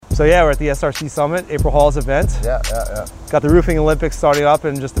So yeah, we're at the SRC Summit, April Hall's event. Yeah. Got the Roofing Olympics starting up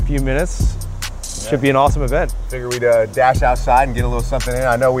in just a few minutes. Should be an awesome event. Figure we'd dash outside and get a little something in.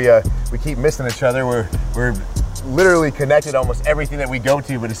 I know we keep missing each other. We're literally connected almost everything that we go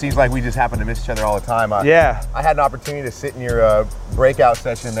to, but it seems like we just happen to miss each other all the time. Yeah. I had an opportunity to sit in your breakout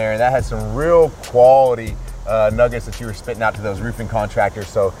session there, and that had some real quality nuggets that you were spitting out to those roofing contractors.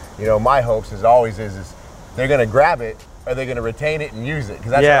 So, you know, my hopes as always is they're going to grab it. Are they going to retain it and use it?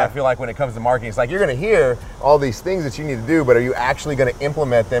 Because that's what I feel like when it comes to marketing. It's like you're going to hear all these things that you need to do, but are you actually going to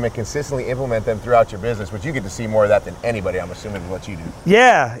implement them and consistently implement them throughout your business? Which you get to see more of that than anybody, I'm assuming, is what you do.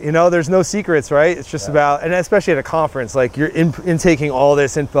 Yeah, you know, there's no secrets, right? It's just about, and especially at a conference, like you're intaking all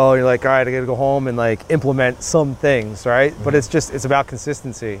this info, and you're like, all right, I got to go home and like implement some things, right? But it's about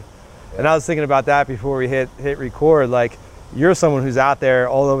consistency. And I was thinking about that before we hit record. Like, you're someone who's out there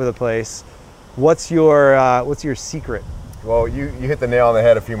all over the place. What's your secret? Well, you hit the nail on the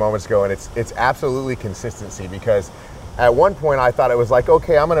head a few moments ago, and it's absolutely consistency, because at one point I thought it was like,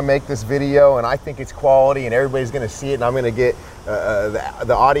 okay, I'm going to make this video and I think it's quality and everybody's going to see it and I'm going to get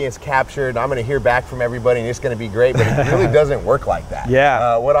the audience captured and I'm going to hear back from everybody and it's going to be great, but it really doesn't work like that.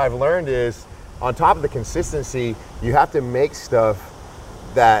 Yeah. What I've learned is, on top of the consistency, you have to make stuff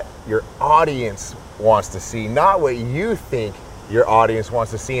that your audience wants to see, not what you think your audience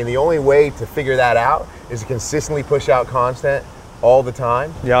wants to see. And the only way to figure that out is to consistently push out content all the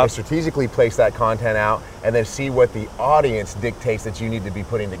time, and strategically place that content out, and then see what the audience dictates that you need to be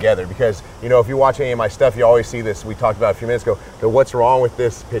putting together. Because, you know, if you watch any of my stuff, you always see this, we talked about a few minutes ago, what's wrong with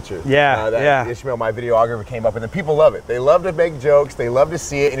this picture? Ishmael, my videographer, came up with, and people love it. They love to make jokes, they love to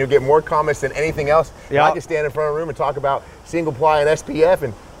see it, and you'll get more comments than anything else. I can stand in front of a room and talk about single ply and SPF,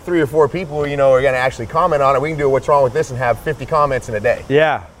 and 3 or 4 people, you know, are going to actually comment on it. We can do what's wrong with this and have 50 comments in a day.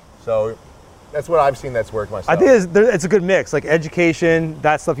 Yeah. So that's what I've seen that's worked myself. I think it's a good mix. Like education,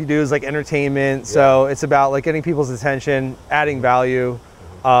 that stuff you do is like entertainment. So it's about like getting people's attention, adding value.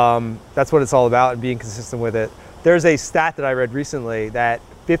 That's what it's all about, and being consistent with it. There's a stat that I read recently that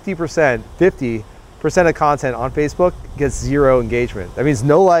 50% of content on Facebook gets 0 engagement. That means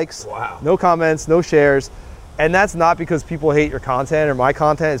no likes, no comments, no shares. And that's not because people hate your content or my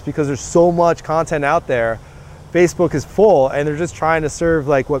content. It's because there's so much content out there. Facebook is full, and they're just trying to serve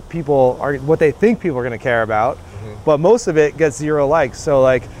like what they think people are going to care about. But most of it gets 0 likes. So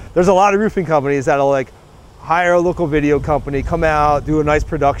like, there's a lot of roofing companies that'll like hire a local video company, come out, do a nice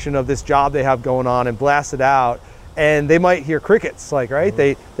production of this job they have going on, and blast it out. And they might hear crickets. Like, right? They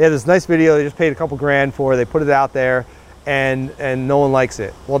have this nice video they just paid a couple grand for. They put it out there, and no one likes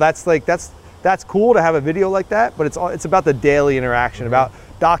it. Well, that's cool to have a video like that, but it's about the daily interaction, about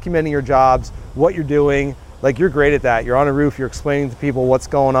documenting your jobs, what you're doing. Like, you're great at that. You're on a roof, you're explaining to people what's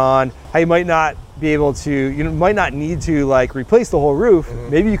going on, how you might not be able to, you might not need to like replace the whole roof.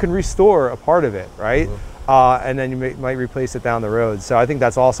 Maybe you can restore a part of it, right? And then you might replace it down the road. So I think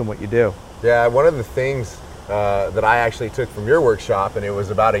that's awesome what you do. Yeah, one of the things that I actually took from your workshop, and it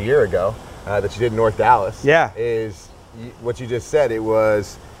was about a year ago, that you did in North Dallas, is what you just said. It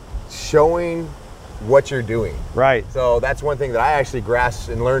was showing what you're doing. Right. So that's one thing that I actually grasped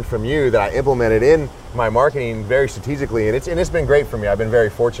and learned from you that I implemented in my marketing very strategically, and it's been great for me. I've been very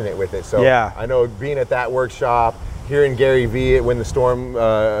fortunate with it. So I know being at that workshop, hearing Gary Vee at When the Storm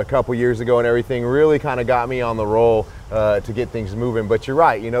a couple years ago and everything really kind of got me on the roll to get things moving. But you're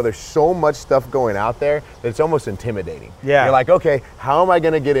right, you know, there's so much stuff going out there that it's almost intimidating. Yeah. You're like, okay, how am I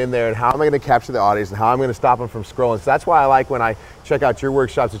going to get in there, and how am I going to capture the audience, and how am I going to stop them from scrolling? So that's why I like when I check out your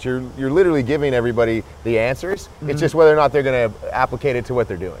workshops that you're literally giving everybody the answers. It's just whether or not they're going to applicate it to what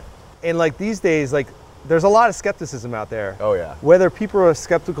they're doing. And like these days, like there's a lot of skepticism out there. Oh yeah. Whether people are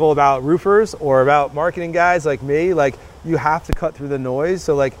skeptical about roofers or about marketing guys like me, like you have to cut through the noise.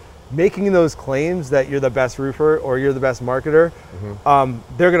 So like making those claims that you're the best roofer or you're the best marketer,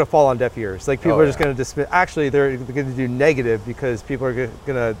 they're going to fall on deaf ears. Like people are just going to dismiss. Actually, they're going to do negative because people are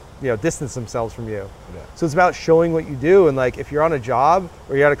going to distance themselves from you. Yeah. So it's about showing what you do. And like if you're on a job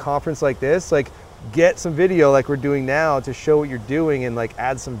or you're at a conference like this, like get some video like we're doing now to show what you're doing and like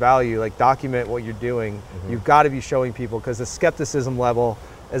add some value, like document what you're doing. You've got to be showing people, because the skepticism level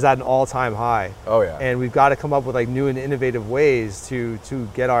is at an all-time high. Oh yeah. And we've got to come up with like new and innovative ways to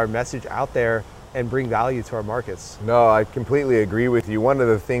get our message out there and bring value to our markets. No, I completely agree with you. One of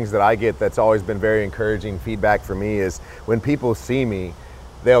the things that I get that's always been very encouraging feedback for me is when people see me,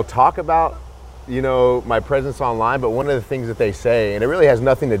 they'll talk about, you know, my presence online, but one of the things that they say, and it really has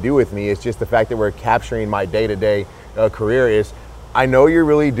nothing to do with me, it's just the fact that we're capturing my day-to-day career, is I know you're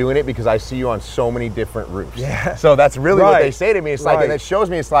really doing it because I see you on so many different roofs. Yeah. So that's really what they say to me. It's like, Right. and it shows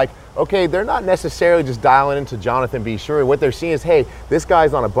me, it's like, okay, they're not necessarily just dialing into Jonathan B. Shuri. What they're seeing is, hey, this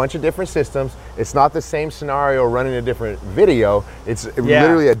guy's on a bunch of different systems. It's not the same scenario running a different video. It's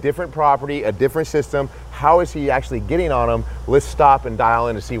literally a different property, a different system. How is he actually getting on them? Let's stop and dial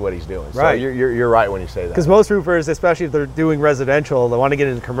in to see what he's doing. Right. So you're right when you say that. Because most roofers, especially if they're doing residential, they want to get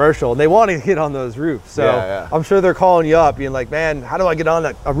into commercial, and they want to get on those roofs. So I'm sure they're calling you up, being like, man, how do I get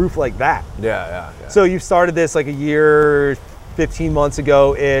on a roof like that? Yeah. So you started this like a year, 15 months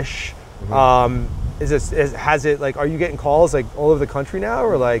ago-ish. Has it like, are you getting calls like all over the country now,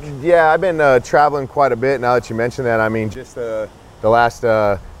 or like? Yeah, I've been traveling quite a bit now that you mentioned that. I mean, just the last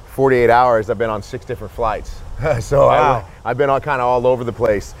 48 hours, I've been on 6 different flights. So wow. I've been kind of all over the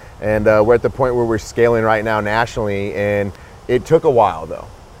place, and we're at the point where we're scaling right now nationally, and it took a while though.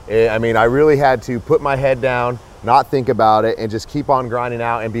 I mean, I really had to put my head down, not think about it, and just keep on grinding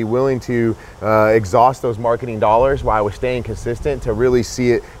out and be willing to exhaust those marketing dollars while I was staying consistent to really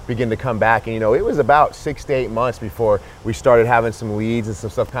see it begin to come back. And it was about 6 to 8 months before we started having some leads and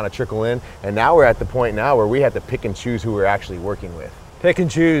some stuff kind of trickle in. And now we're at the point now where we have to pick and choose who we're actually working with. Pick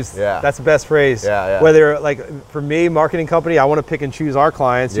and choose. Yeah. That's the best phrase. Yeah. Whether, like, for me, marketing company, I want to pick and choose our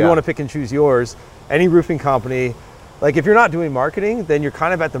clients. You want to pick and choose yours. Any roofing company, like, if you're not doing marketing, then you're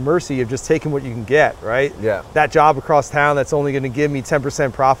kind of at the mercy of just taking what you can get, right? Yeah. That job across town that's only going to give me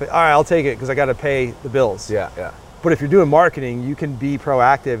 10% profit. All right, I'll take it because I got to pay the bills. Yeah. But if you're doing marketing, you can be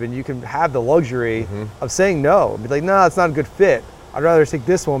proactive and you can have the luxury of saying no. Be like, no, it's not a good fit. I'd rather take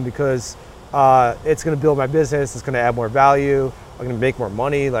this one because it's going to build my business. It's going to add more value. I'm going to make more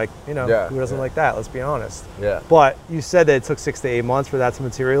money. Like, who doesn't like that? Let's be honest. Yeah. But you said that it took 6 to 8 months for that to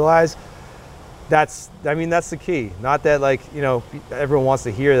materialize. That's the key. Not that, like, everyone wants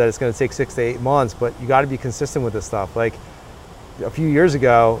to hear that it's going to take 6 to 8 months, but you got to be consistent with this stuff. Like, a few years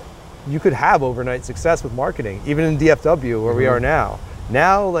ago, you could have overnight success with marketing, even in DFW where we are now.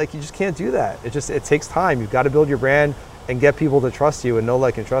 Now, like, you just can't do that. It takes time. You've got to build your brand and get people to trust you and know,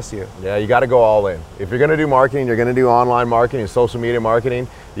 like, and trust you. Yeah, you got to go all in. If you're going to do marketing, you're going to do online marketing, social media marketing,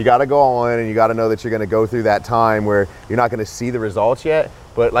 you got to go all in, and you got to know that you're going to go through that time where you're not going to see the results yet.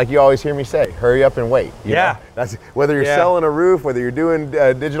 But like you always hear me say, hurry up and wait. You know? That's whether you're selling a roof, whether you're doing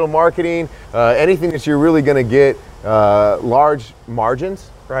digital marketing, anything that you're really going to get large margins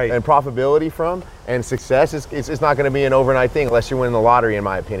and profitability from and success. It's not going to be an overnight thing unless you're winning the lottery, in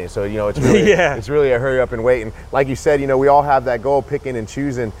my opinion. So it's really it's really a hurry up and wait. And like you said, we all have that goal, picking and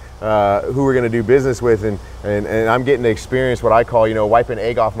choosing who we're going to do business with, and I'm getting to experience what I call wiping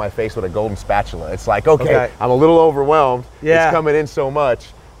egg off my face with a golden spatula. It's like, okay. I'm a little overwhelmed. It's coming in so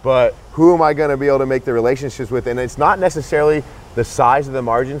much, but who am I going to be able to make the relationships with? And it's not necessarily the size of the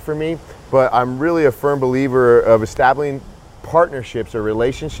margin for me, but I'm really a firm believer of establishing partnerships or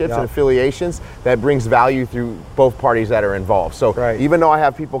relationships and affiliations that brings value through both parties that are involved. So even though I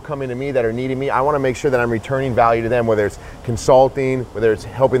have people coming to me that are needing me, I want to make sure that I'm returning value to them, whether it's consulting, whether it's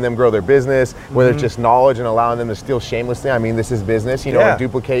helping them grow their business, whether it's just knowledge and allowing them to steal shamelessly. I mean, this is business, and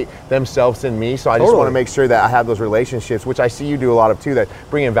duplicate themselves in me. So I just want to make sure that I have those relationships, which I see you do a lot of too, that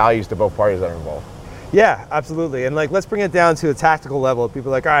bring in values to both parties that are involved. Yeah, absolutely. And like, let's bring it down to a tactical level. People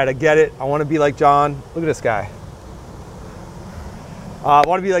are like, all right, I get it. I want to be like John. Look at this guy. I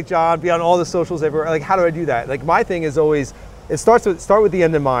want to be like John, be on all the socials everywhere. Like, how do I do that? Like, my thing is always, start with the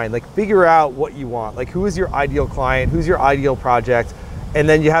end in mind. Like, figure out what you want. Like, who is your ideal client? Who's your ideal project? And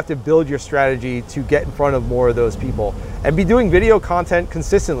then you have to build your strategy to get in front of more of those people. And be doing video content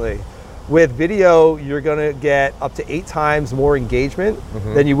consistently. With video, you're gonna get up to 8 times more engagement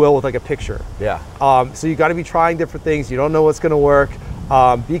than you will with like a picture. Yeah. So you gotta be trying different things. You don't know what's gonna work.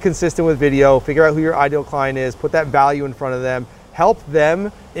 Be consistent with video, figure out who your ideal client is, put that value in front of them, help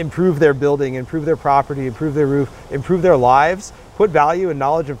them improve their building, improve their property, improve their roof, improve their lives, put value and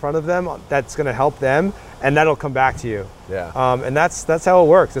knowledge in front of them that's gonna help them, and that'll come back to you. Yeah. And that's how it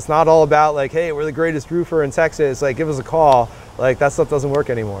works. It's not all about like, hey, we're the greatest roofer in Texas, like give us a call. Like, that stuff doesn't work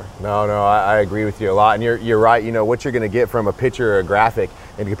anymore. No, I agree with you a lot. And you're right, what you're gonna get from a picture or a graphic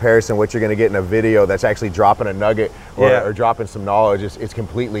in comparison to what you're gonna get in a video that's actually dropping a nugget or dropping some knowledge is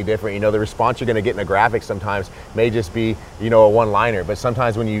completely different. The response you're gonna get in a graphic sometimes may just be, a one-liner, but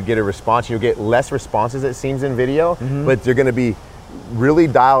sometimes when you get a response, you'll get less responses, it seems, in video, but you're gonna be really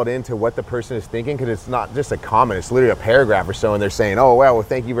dialed into what the person is thinking, because it's not just a comment, it's literally a paragraph or so, and they're saying, oh wow, well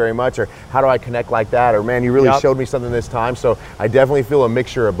thank you very much, or how do I connect like that, or man, you really showed me something this time. So I definitely feel a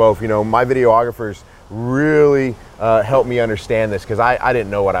mixture of both. My videographers really helped me understand this, because I didn't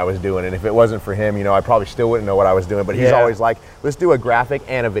know what I was doing, and if it wasn't for him, you know, I probably still wouldn't know what I was doing. But he's always like, let's do a graphic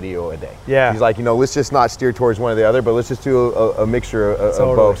and a video a day. Yeah. He's like, you know, let's just not steer towards one or the other, but let's just do a mixture of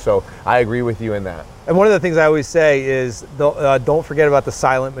both. So I agree with you in that. And one of the things I always say is don't forget about the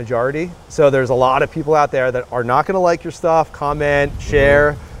silent majority. So there's a lot of people out there that are not going to like your stuff, comment,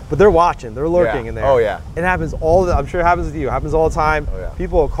 share, but they're watching, they're lurking in there. Oh yeah. It happens I'm sure it happens with you. It happens all the time. Oh, yeah.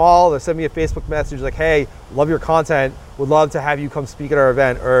 People will call, they'll send me a Facebook message like, hey, love your content, would love to have you come speak at our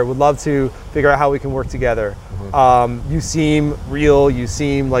event, or would love to figure out how we can work together. You seem real, you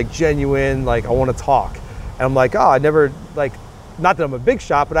seem like genuine, like I want to talk. And I'm like, oh, I never, like, not that I'm a big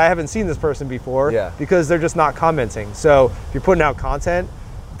shot, but I haven't seen this person before, because they're just not commenting. So if you're putting out content,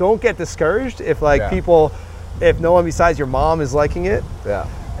 don't get discouraged if if no one besides your mom is liking it.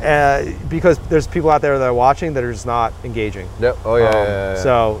 Because there's people out there that are watching that are just not engaging. Yep. Oh yeah,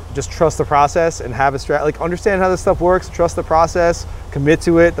 So just trust the process and have a strategy. Like, understand how this stuff works. Trust the process. Commit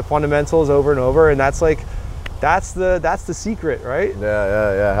to it. The fundamentals over and over, and that's the secret, right?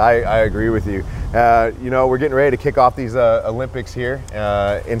 Yeah. I agree with you. You know, we're getting ready to kick off these Olympics here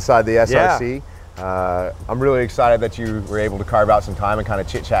inside the SRC. I'm really excited that you were able to carve out some time and kind of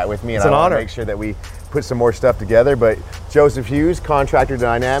chit chat with me, and I want to make sure that we put some more stuff together. But Joseph Hughes, Contractor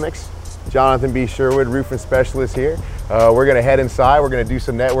Dynamics, Jonathan B. Sherwood, roofing specialist here. We're going to head inside. We're going to do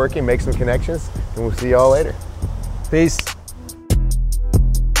some networking, make some connections, and we'll see y'all later. Peace.